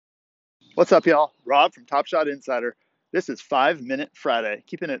What's up, y'all? Rob from Top Shot Insider. This is 5 Minute Friday,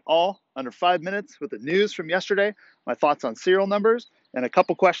 keeping it all under 5 minutes with the news from yesterday, my thoughts on serial numbers, and a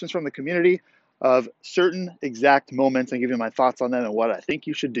couple questions from the community of certain exact moments and giving my thoughts on them and what I think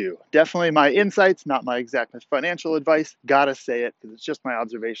you should do. Definitely my insights, not my exact financial advice. Gotta say it because it's just my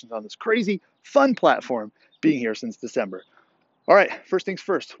observations on this crazy, fun platform being here since December. All right, first things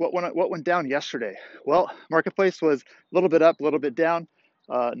first. What went down yesterday? Well, marketplace was a little bit up, a little bit down.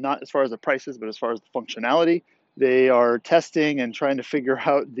 Not as far as the prices, but as far as the functionality. They are testing and trying to figure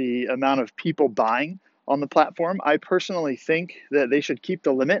out the amount of people buying on the platform. I personally think that they should keep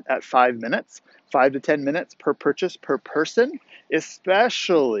the limit at 5 minutes, 5 to 10 minutes per purchase per person,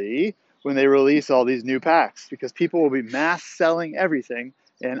 especially when they release all these new packs, because people will be mass selling everything.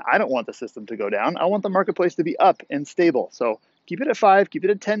 And I don't want the system to go down. I want the marketplace to be up and stable. So keep it at 5, keep it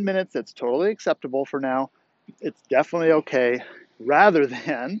at 10 minutes. That's totally acceptable for now. It's definitely okay, rather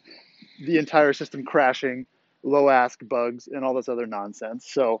than the entire system crashing, low ask bugs, and all this other nonsense.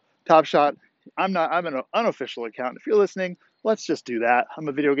 So Top Shot, I'm an unofficial account. If you're listening, let's just do that. I'm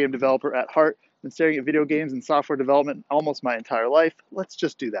a video game developer at heart. Been staring at video games and software development almost my entire life. Let's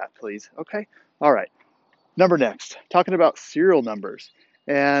just do that, please. Okay? All right. Number next, talking about serial numbers.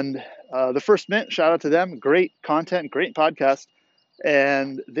 And the First Mint, shout out to them. Great content, great podcast.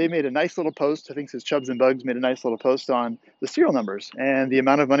 And they made a nice little post. I think it's Chubs and Bugs made a nice little post on the serial numbers and the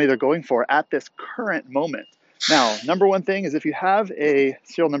amount of money they're going for at this current moment. Now, number one thing is if you have a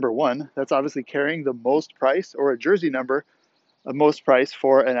serial number one, that's obviously carrying the most price, or a jersey number of most price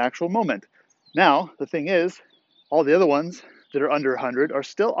for an actual moment. Now, the thing is, all the other ones that are under 100 are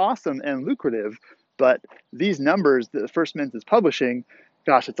still awesome and lucrative, but these numbers that the First Mint is publishing,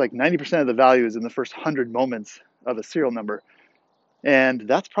 gosh, it's like 90% of the value is in the first 100 moments of a serial number. And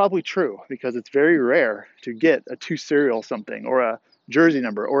that's probably true because it's very rare to get a two serial something, or a jersey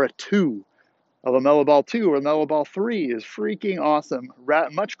number, or a two of a LaMelo Ball 2 or LaMelo Ball 3 is freaking awesome,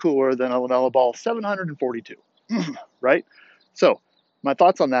 much cooler than a LaMelo Ball 742, right? So my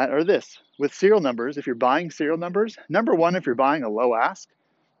thoughts on that are this. With serial numbers, if you're buying serial numbers, number one, if you're buying a low ask,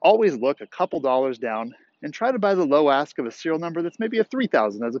 always look a couple dollars down and try to buy the low ask of a serial number that's maybe a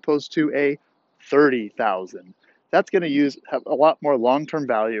 3,000 as opposed to a 30,000. That's going to have a lot more long-term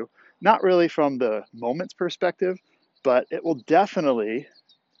value, not really from the moment's perspective, but it will definitely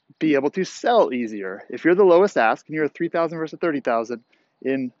be able to sell easier. If you're the lowest ask and you're a 3,000 versus 30,000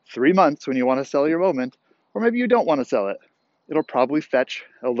 in 3 months when you want to sell your moment, or maybe you don't want to sell it, it'll probably fetch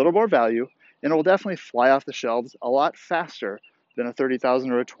a little more value and it will definitely fly off the shelves a lot faster than a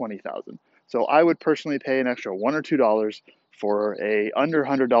 30,000 or a 20,000. So I would personally pay an extra $1 or $2 for a under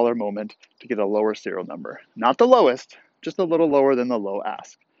 $100 moment to get a lower serial number. Not the lowest, just a little lower than the low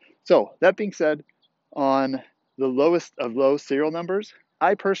ask. So that being said, on the lowest of low serial numbers,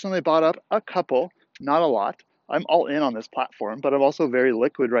 I personally bought up a couple, not a lot. I'm all in on this platform, but I'm also very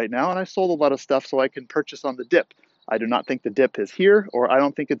liquid right now, and I sold a lot of stuff so I can purchase on the dip. I do not think the dip is here, or I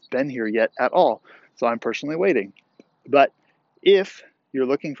don't think it's been here yet at all. So I'm personally waiting. But if you're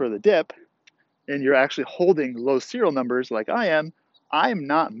looking for the dip and you're actually holding low serial numbers like I am, I'm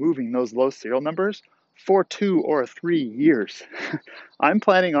not moving those low serial numbers for 2 or 3 years. I'm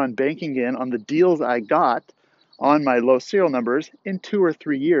planning on banking in on the deals I got on my low serial numbers in 2 or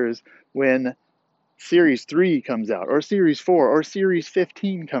 3 years when Series 3 comes out, or Series 4, or Series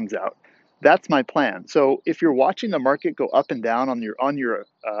 15 comes out. That's my plan. So if you're watching the market go up and down on your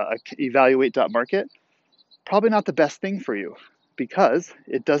evaluate.market, probably not the best thing for you because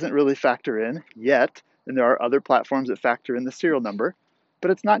it doesn't really factor in yet. And there are other platforms that factor in the serial number, but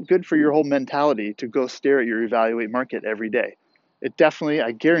it's not good for your whole mentality to go stare at your evaluate market every day. It definitely,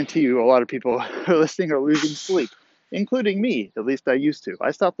 I guarantee you, a lot of people who are listening are losing sleep, including me. At least I used to. I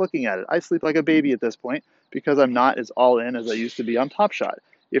stopped looking at it. I sleep like a baby at this point because I'm not as all in as I used to be on Top Shot.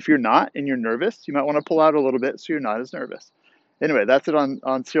 If you're not and you're nervous, you might want to pull out a little bit so you're not as nervous. Anyway, that's it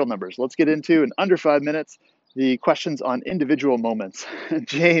on serial numbers. Let's get into, in under 5 minutes, the questions on individual moments.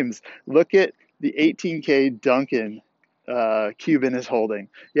 James, look at the 18K Duncan Cuban is holding.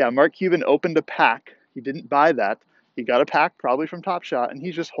 Yeah, Mark Cuban opened a pack. He didn't buy that. He got a pack probably from Top Shot, and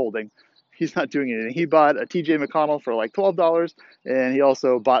he's just holding. He's not doing anything. He bought a TJ McConnell for like $12, and he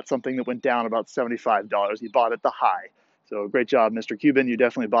also bought something that went down about $75. He bought at the high. So great job, Mr. Cuban. You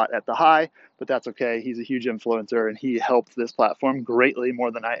definitely bought at the high, but that's okay. He's a huge influencer, and he helped this platform greatly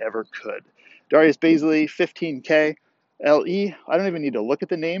more than I ever could. Darius Baisley, 15K LE. I don't even need to look at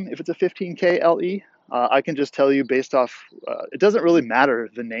the name if it's a 15K LE. I can just tell you based off, it doesn't really matter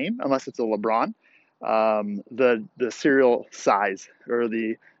the name unless it's a LeBron, the serial size or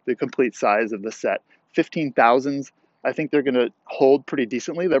the complete size of the set. 15,000s I think they're going to hold pretty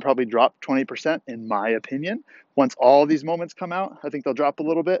decently. They'll probably drop 20%, in my opinion. Once all these moments come out, I think they'll drop a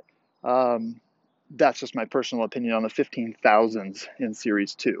little bit. That's just my personal opinion on the 15,000s in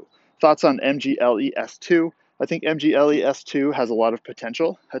Series 2. Thoughts on MGLE S2? I think MGLE S2 has a lot of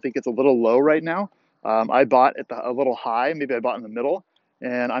potential. I think it's a little low right now. I bought at a little high, maybe I bought in the middle,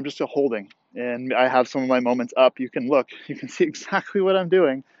 and I'm just still holding. And I have some of my moments up. You can look, you can see exactly what I'm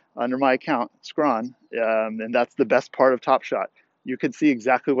doing under my account, Scron, and that's the best part of TopShot. You can see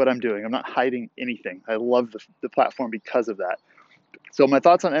exactly what I'm doing. I'm not hiding anything. I love the platform because of that. So my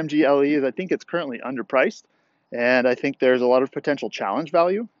thoughts on MGLE is I think it's currently underpriced, and I think there's a lot of potential challenge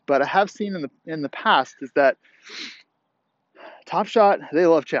value. But I have seen in the past is that TopShot, they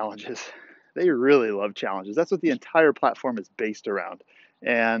love challenges. They really love challenges. That's what the entire platform is based around.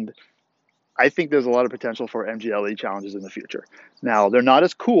 And I think there's a lot of potential for MGLE challenges in the future. Now, they're not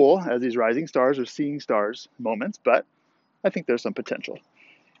as cool as these rising stars or seeing stars moments, but I think there's some potential.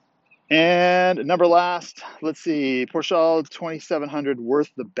 And number last, let's see, Porchal 2700 worth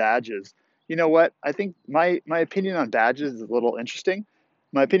the badges. You know what? I think my opinion on badges is a little interesting.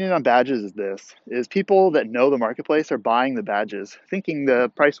 My opinion on badges is this, is people that know the marketplace are buying the badges, thinking the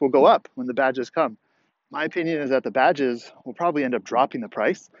price will go up when the badges come. My opinion is that the badges will probably end up dropping the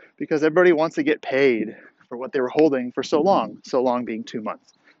price because everybody wants to get paid for what they were holding for so long being 2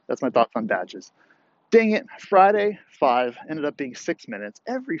 months. That's my thoughts on badges. Dang it, Friday, 5 ended up being 6 minutes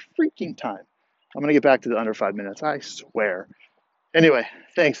every freaking time. I'm going to get back to the under 5 minutes, I swear. Anyway,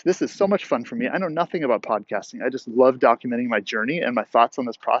 thanks. This is so much fun for me. I know nothing about podcasting. I just love documenting my journey and my thoughts on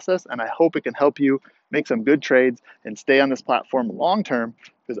this process, and I hope it can help you make some good trades and stay on this platform long term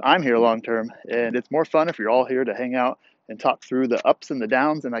because I'm here long term, and it's more fun if you're all here to hang out and talk through the ups and the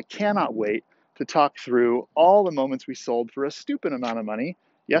downs, and I cannot wait to talk through all the moments we sold for a stupid amount of money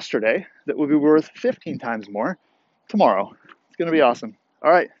yesterday that will be worth 15 times more tomorrow. It's going to be awesome.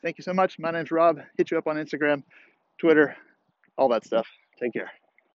 All right. Thank you so much. My name's Rob. Hit you up on Instagram, Twitter, all that stuff. Take care.